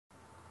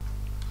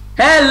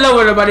Hello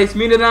everybody, it's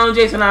me now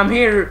Jason. I'm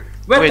here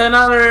with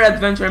another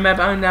adventure map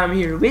and I'm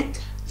here with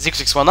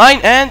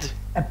 6619 and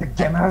Epic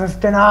Gamer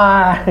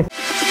 59.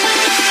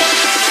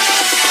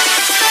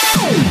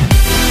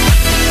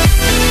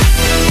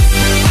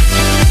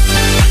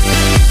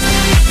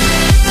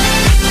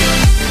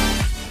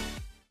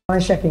 One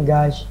second,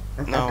 guys.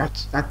 no.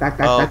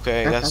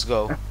 Okay, let's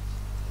go.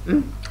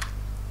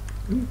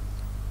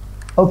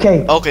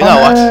 Okay. Okay,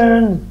 now what?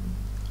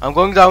 I'm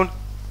going down.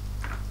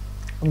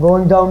 I'm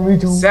going down, me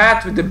too.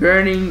 Sat with the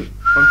burning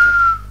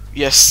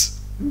Yes.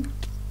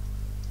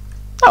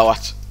 Now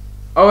what?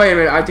 Oh wait a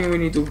minute, I think we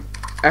need to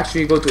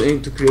actually go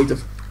into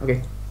creative.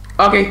 Okay.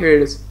 Okay, here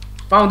it is.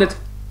 Found it.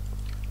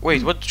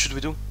 Wait, what should we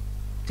do?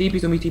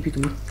 TP to me, TP to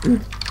me.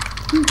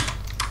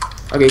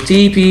 Okay,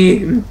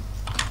 TP.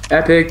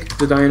 Epic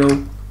the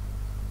dino.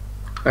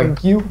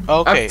 Thank you.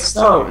 Okay.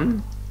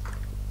 So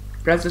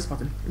press this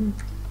button.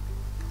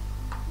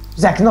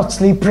 Zach, not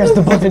sleep, press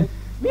the button.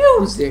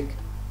 Music.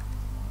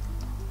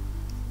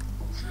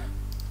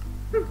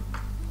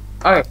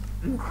 Okay.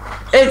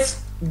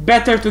 It's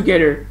better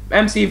together.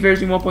 MC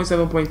version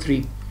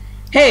 1.7.3.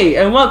 Hey,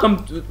 and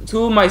welcome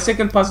to my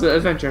second puzzle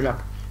adventure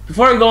map.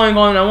 Before going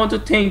on, I want to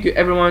thank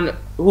everyone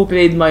who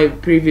played my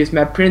previous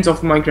map, Prince of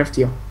Minecraft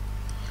here.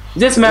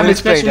 This map is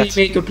specially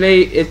made to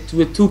play it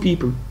with 2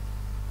 people.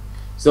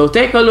 So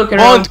take a look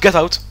around Get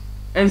out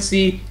and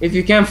see if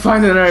you can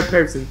find another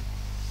person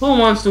who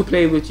wants to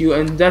play with you,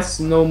 and that's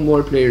no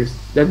more players.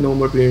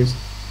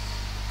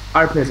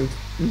 Are present.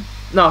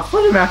 Now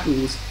for the map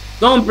rules.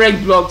 Don't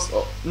break blocks,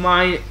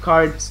 mine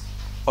cards,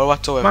 or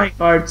whatsoever.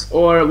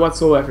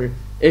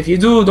 If you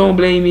do, don't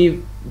blame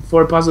me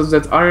for puzzles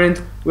that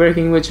aren't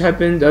working, which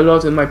happened a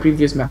lot in my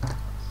previous map.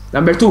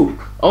 Number 2,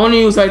 only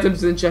use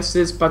items in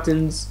chests,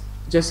 buttons,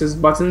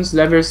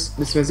 levers,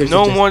 dispensers.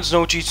 No mods,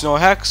 no cheats, no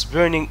hacks.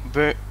 Burning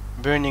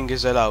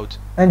is allowed.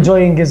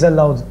 Enjoying is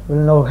allowed. Well,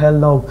 no, hell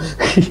no.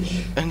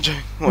 Enjoy.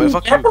 Well,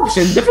 fuck you.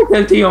 Option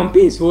difficulty on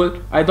peaceful.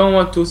 I don't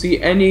want to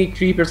see any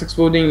creepers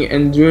exploding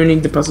and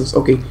ruining the puzzles.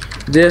 Okay.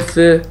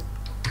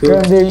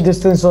 Render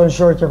distance on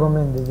short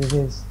recommended. It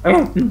is.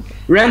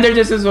 Render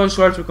distance on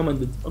short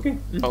recommended. Okay.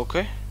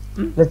 Okay.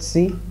 Let's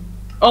see.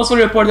 Also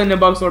report any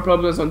bugs or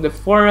problems on the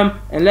forum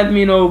and let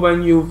me know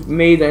when you've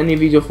made any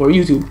video for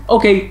YouTube.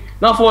 Okay.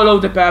 Now follow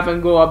the path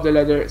and go up the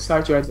ladder.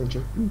 Start your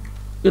adventure.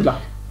 Good luck.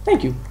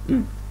 Thank you.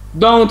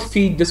 Don't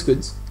feed the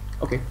squids.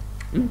 Okay.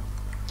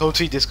 Don't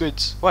feed the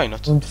squids. Why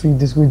not? Don't feed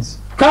the squids.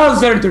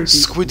 Cause they're dirty.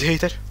 Squid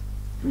hater.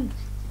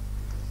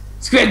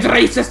 Squid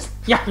racist.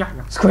 Yeah.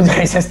 Squid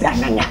racist.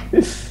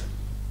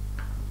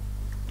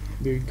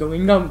 We're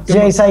going down.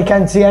 Jace, I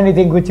can't see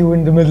anything with you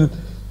in the middle.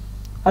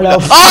 Hello.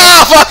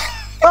 Ah,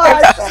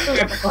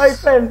 fuck! I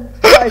fell.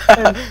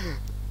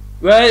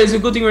 Well, it's a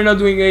good thing we're not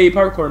doing a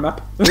parkour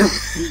map.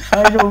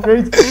 I know,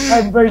 right?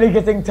 I'm barely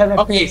getting 10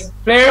 Okay, FPS.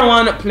 player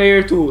 1,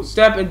 player 2.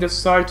 Step in the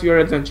start to your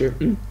adventure.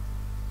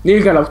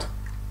 Neil, get out.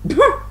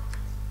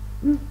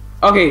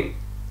 Okay.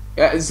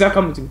 Zach,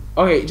 come with me.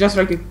 Okay, just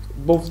right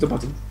both the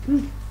button.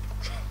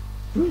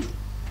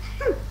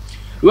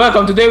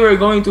 Welcome, today we're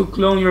going to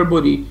clone your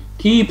body.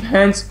 Keep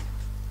hands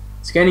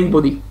scanning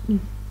body.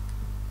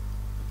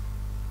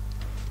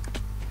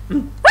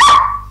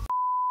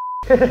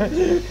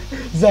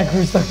 Zach,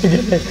 we're stuck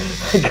together.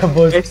 Like a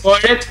boss. Wait for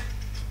it.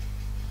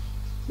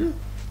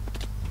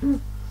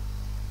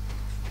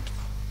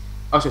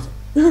 Oh shit.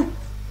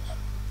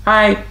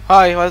 Hi.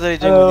 Hi, what are you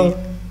doing with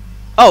me?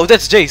 Oh,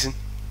 that's Jason.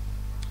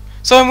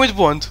 So I'm with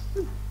Bond.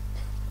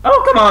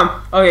 Oh, come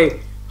on. Okay.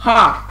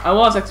 Ha! I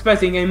was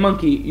expecting a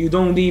monkey. You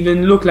don't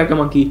even look like a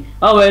monkey.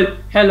 Oh well.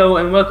 Hello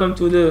and welcome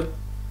to the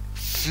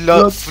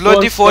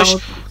Flodifosh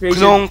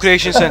Clone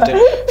Creation Center.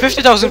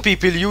 50,000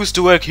 people used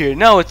to work here.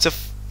 Now it's a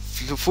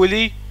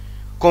fully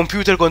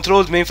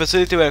computer-controlled main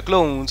facility where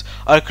clones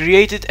are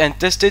created and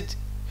tested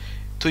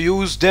to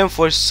use them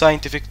for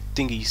scientific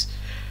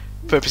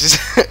purposes.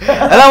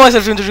 Allow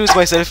myself to introduce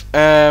myself.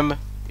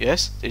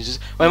 Yes.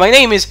 Well, my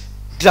name is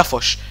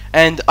Glafosh,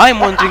 and I'm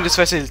monitoring this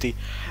facility.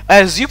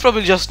 As you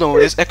probably just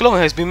noticed, a clone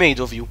has been made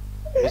of you.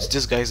 It's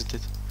this guy, isn't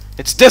it?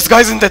 It's this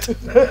guy, isn't it?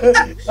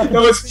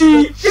 No, it's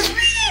me.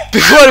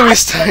 Before we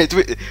start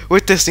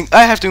with testing,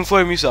 I have to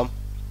inform you some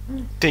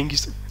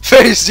things.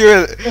 First,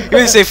 you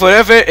will stay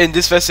forever in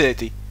this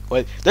facility.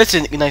 Well, that's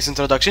a nice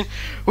introduction.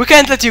 We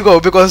can't let you go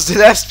because the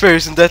last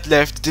person that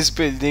left this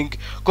building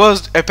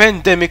caused a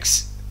pandemic.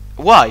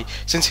 Why?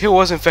 Since he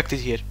was infected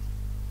here.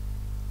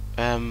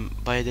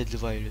 By a deadly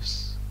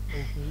virus.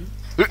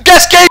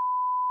 Guess cake!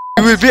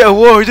 You will be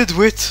awarded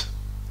with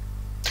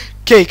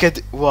cake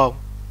at wow.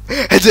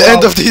 At the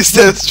end of these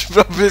tests,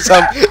 probably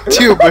some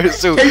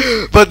tubers too.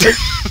 But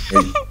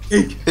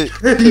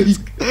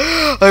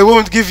I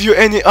won't give you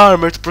any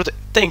armor to protect.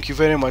 Thank you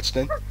very much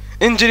then.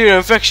 Injury or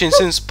infection,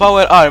 since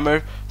power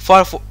armor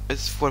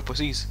it's for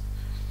pussies.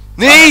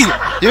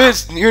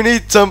 You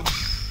need some.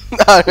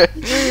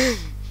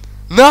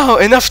 Now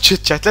enough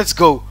chit chat. Let's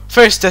go.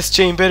 First test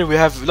chamber. We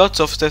have lots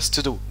of tests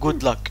to do.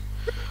 Good luck.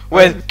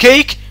 Well,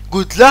 cake.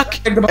 Good luck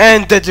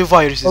and deadly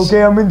viruses.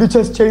 Okay, I'm in the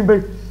chest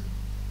chamber.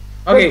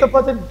 Okay. Press the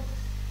button.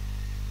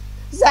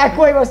 Zach,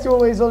 why must you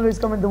always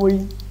come in the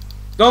way?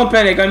 Don't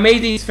panic, I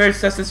made these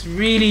first tests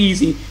really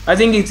easy. I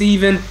think it's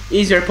even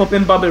easier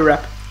popping bubble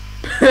wrap.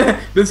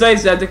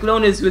 Besides that, the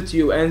clone is with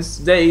you, and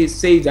they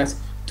say that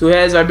two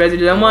heads are better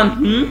than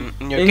one.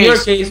 In your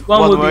case,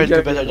 one would word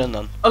be better than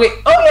none. Okay,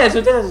 oh yeah,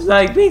 so this is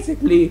like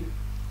basically...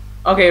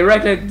 Okay,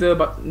 right click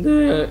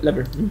the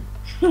lever.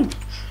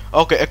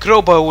 Okay, a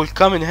crowbar will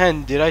come in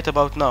handy right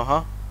about now,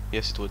 huh?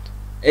 Yes, it would.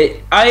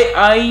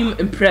 I'm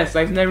impressed.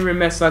 I've never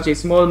met such a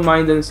small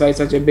mind inside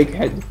such a big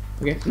head.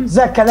 Okay.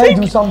 Zach, can I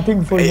do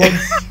something for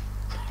once?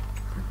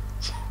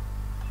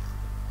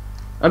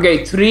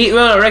 Okay, 3.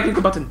 Well, right click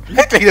the button.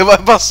 Click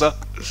the bassa.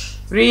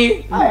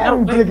 3. I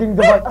am clicking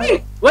the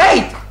button.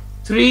 Wait!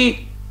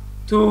 3,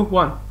 2,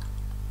 1.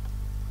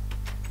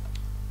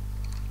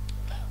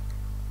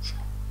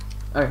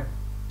 Okay.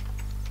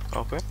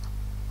 Okay.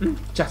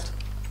 Chest.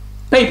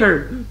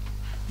 Paper.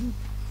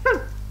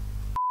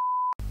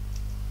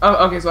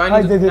 Oh, okay, so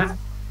I need did it.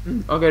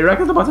 Okay, right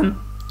click the button.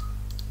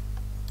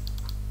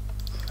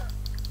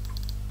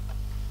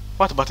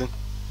 What button?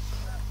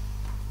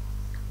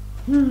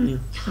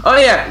 Oh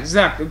yeah,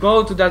 Zach,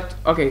 go to that.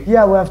 Okay.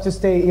 Yeah, we have to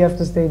stay. You have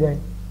to stay there.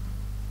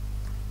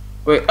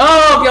 Wait.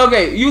 Oh,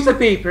 okay. Use the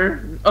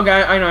paper. Okay,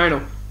 I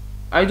know.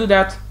 I do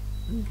that.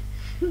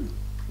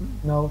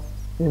 No,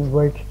 didn't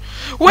work.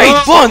 Wait,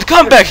 Bond,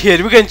 come back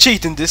here. We can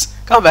cheat in this.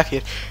 Come back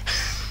here.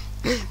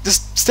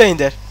 Just stay in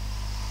there.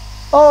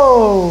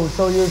 Oh,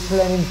 so you're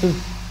planning to?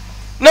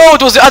 No,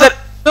 it was the other.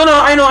 No,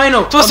 I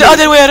know. It was the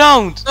other way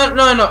around.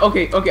 No.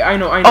 Okay, I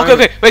know.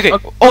 Okay. Wait. Go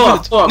Open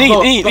up, it. go up,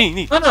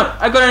 Need. No,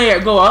 I got an idea.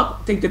 Go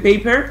up, take the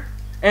paper,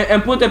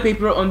 and put the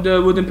paper on the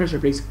wooden pressure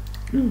plate.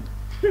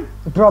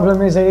 The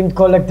problem is I didn't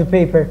collect the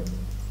paper.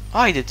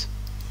 I did.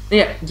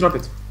 Yeah, drop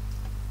it.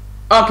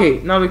 Okay,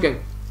 now we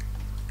can.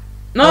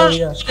 No, Oh,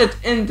 yeah. put it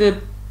in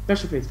the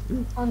pressure plate.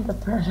 On the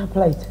pressure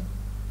plate.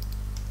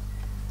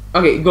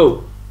 Okay,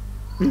 go.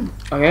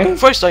 Okay.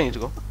 First, I need to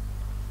go.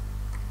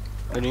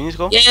 Then you need to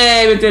go.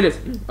 Yeah, we did it.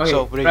 Okay.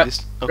 So break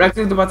this. Okay. Right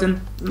click the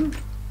button.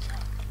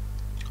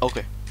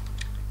 Okay.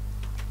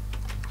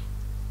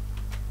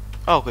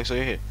 Oh, okay, so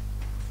you're here.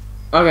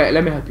 Okay,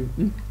 let me help you.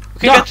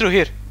 Okay, No. get through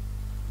here.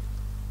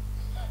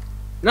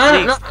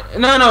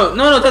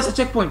 No, that's a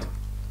checkpoint.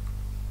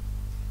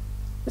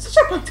 That's a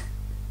checkpoint.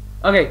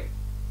 Okay.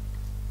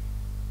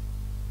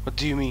 What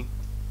do you mean?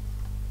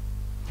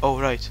 Oh,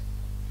 right.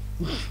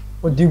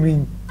 What do you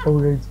mean?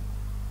 Alright.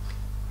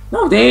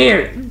 No,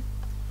 there.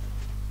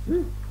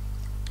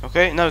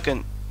 Okay, now we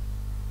can.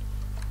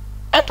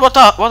 And what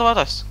about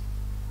us?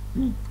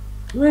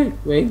 Wait.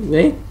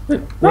 Wait,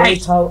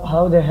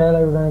 how the hell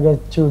are we gonna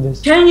get through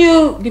this? Can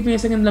you give me a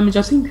second? Let me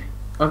just think.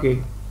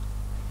 Okay.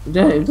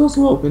 Those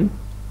will open.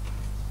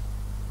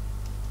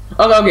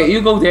 Okay,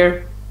 you go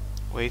there.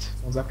 Wait.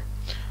 Zach.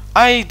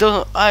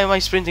 My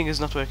sprinting is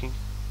not working.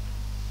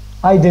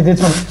 I did it,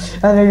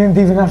 and I didn't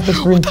even have to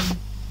sprint.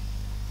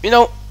 You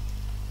know.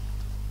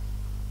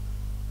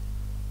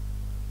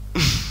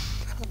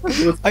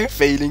 I'm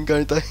failing,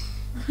 aren't I?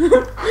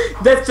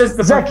 That's just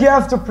the Zach, you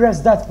have to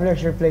press that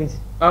pressure plate.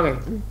 Okay.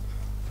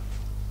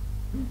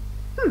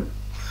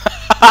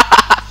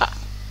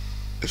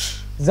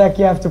 Zach,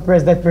 you have to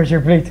press that pressure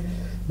plate.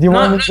 Do you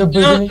want me to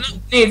no,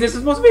 hey, this is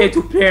supposed to be a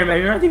 2-player, man.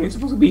 You're not even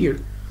supposed to be here.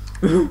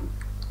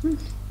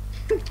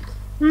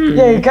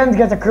 Yeah, you can't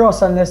get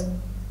across unless...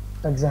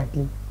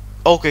 Exactly.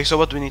 Okay, so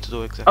what do we need to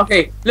do exactly?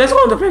 Okay, let's go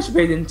on the pressure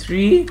plate in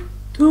 3,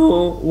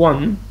 2,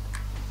 1.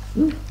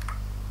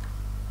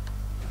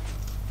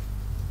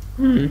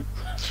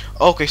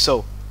 Okay,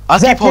 so I'll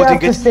Zach, keep holding you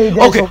have to it. stay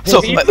there, Okay,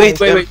 so so please-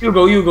 wait.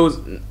 You go.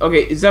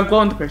 Okay, is that go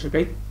on the pressure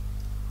plate?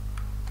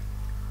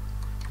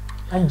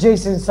 And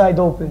Jason's side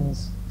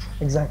opens.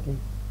 Exactly.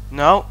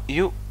 Now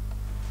you.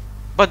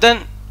 But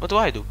then, what do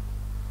I do?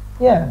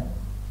 Yeah.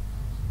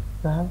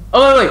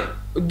 Oh wait.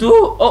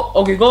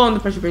 Okay, go on the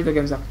pressure plate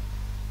again, Zach.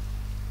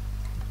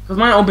 Because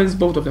mine opens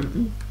both of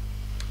them.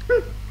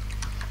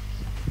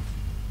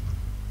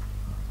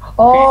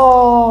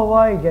 Oh,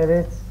 I get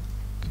it.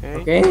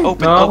 Okay.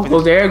 Open, now open. go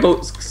it. there.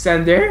 Go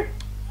stand there.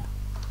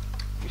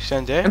 You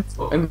stand there,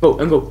 And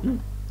go.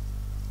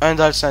 and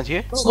I'll stand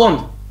here,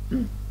 Spawned.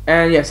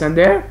 And yeah, stand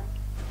there.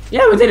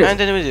 Yeah, we did it. and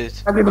then we did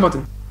it. I click the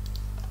button.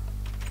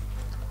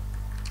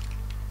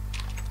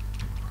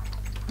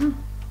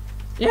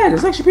 Yeah,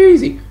 that's actually pretty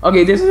easy.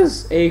 Okay, this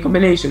is a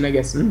combination, I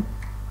guess.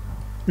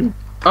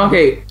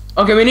 Okay,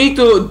 we need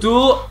to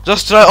do.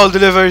 Just try all the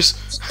levers.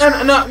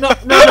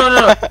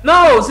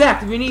 No,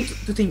 Zach, we need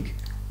to think.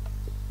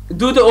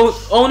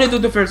 Only do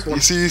the first one.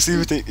 You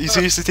seriously think? You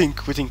seriously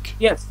think? We think.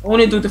 Yes,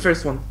 only do the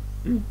first one.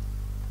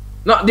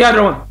 No, the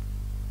other one.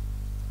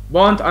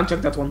 Won't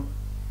uncheck that one.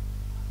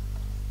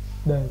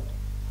 There.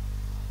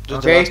 Do the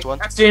Okay. last one.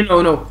 Actually,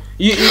 no.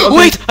 You okay.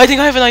 Wait, I think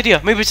I have an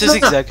idea. Maybe it's a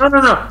zigzag.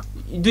 No.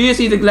 Do you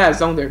see the glass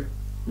down there?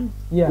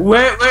 Yeah.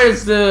 Where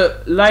is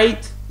the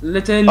light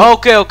little?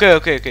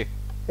 Okay.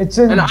 It's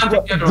in And I'll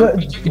take the other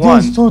one.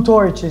 these two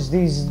torches.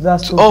 These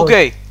last two torches.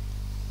 Okay.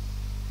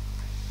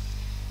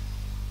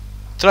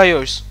 Try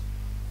yours.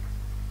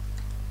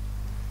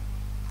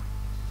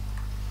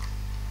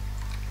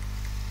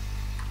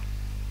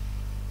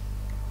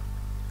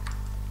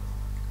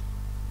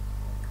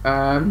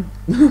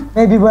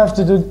 Maybe we have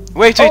to do. Wait, Oh,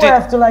 wait, we wait.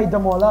 have to light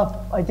them all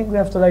up. I think we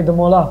have to light them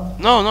all up.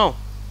 No, no.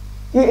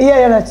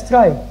 Yeah, let's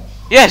try.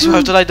 Yes, we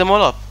have to light them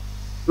all up.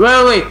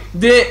 Wait.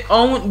 The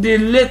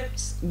lit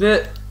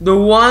the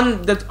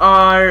one that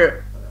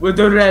are with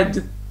the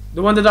red,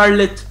 the one that are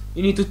lit.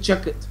 You need to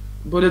check it.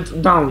 Put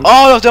it down.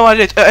 All of them are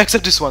lit,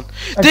 except this one.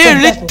 They're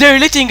Except that lit. one. They're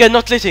litting and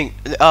not litting.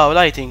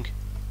 Lighting.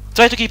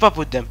 Try to keep up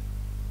with them.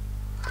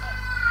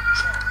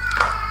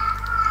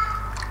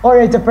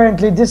 Alright,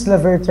 apparently this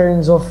lever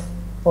turns off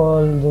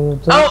all the.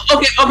 Oh,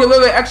 okay.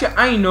 Wait. Actually,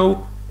 I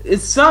know.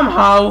 It's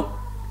somehow.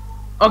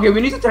 Okay, we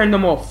need to turn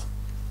them off.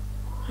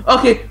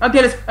 Okay, I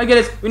get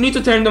it. We need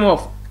to turn them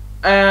off.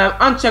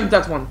 Uncheck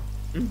that one.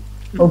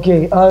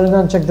 Okay, I'll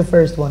uncheck the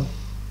first one.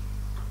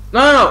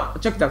 No.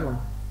 Check that one.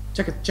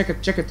 Check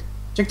it.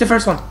 Check the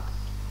first one.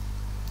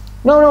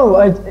 No,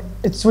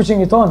 it's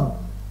switching it on.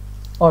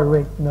 Oh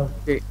wait, no.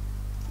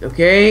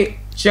 Okay.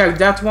 Check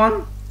that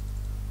one.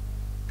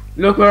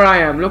 Look where I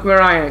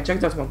am. Check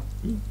that one.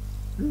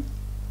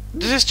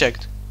 This is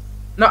checked.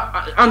 No,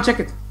 uncheck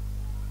it.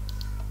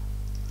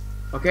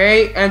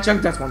 Okay, and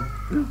check that one.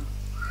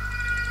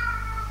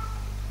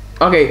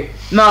 Okay,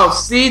 now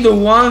see the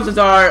ones that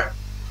are.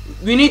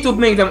 We need to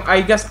make them,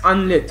 I guess,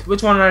 unlit.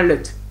 Which one are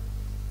lit?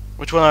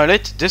 Which one are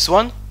lit? This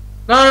one?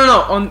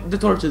 No. On the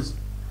torches.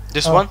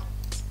 This Oh. one?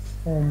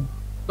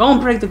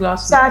 Don't break the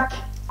glass. Sack.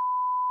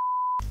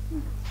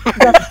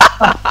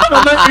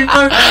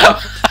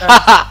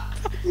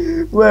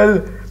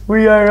 Well,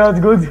 we are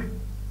not good.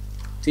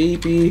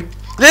 TP.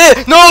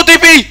 No,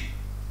 TP!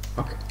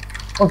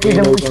 Okay,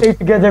 then we stay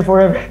together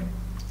forever.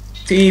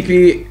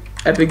 TP.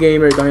 Epic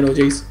Gamer Dino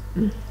Jace.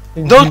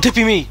 Don't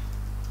TP me!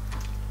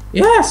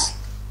 Yes.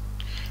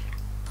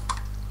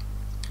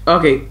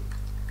 Okay.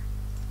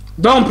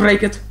 Don't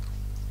break it.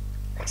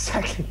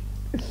 Exactly.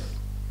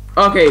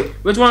 Okay,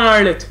 which one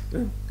are lit?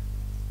 None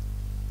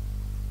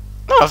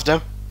of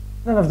them.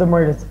 None of them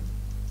are lit.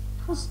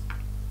 It's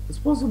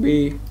supposed to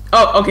be.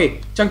 Oh, okay.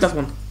 Check that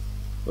one.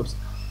 Oops.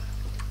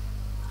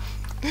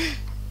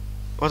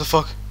 What the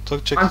fuck?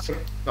 Check. Uncheck.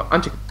 No,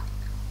 uncheck.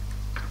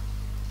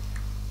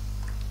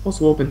 Supposed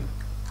to open.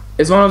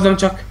 Is one of them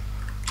check?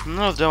 None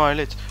of them are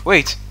lit.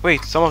 Wait,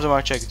 some of them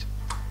are checked.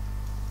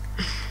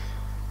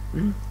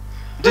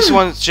 This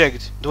one's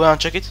checked. Do I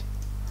uncheck it?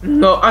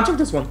 No, uncheck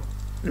this one.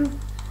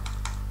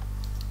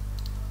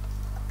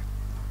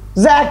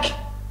 Zach!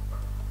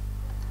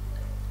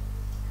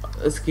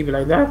 Let's keep it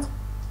like that.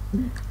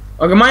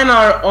 Okay, mine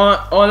are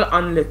all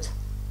unlit.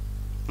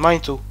 Mine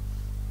too.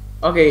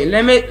 Okay,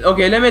 let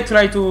me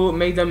try to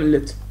make them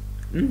lit.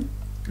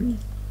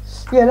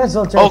 Yeah, let's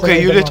all try to Okay,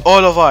 light you them lit up.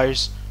 all of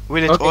ours.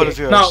 We lit all Okay, of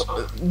yours. now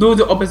do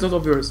the opposite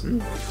of yours.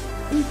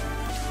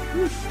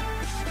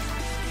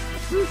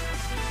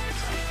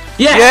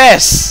 Yes.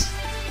 Yes!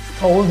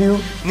 Told you.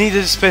 Need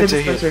a dispenser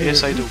here. Dispenser here.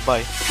 Yes, I do.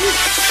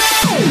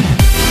 Bye.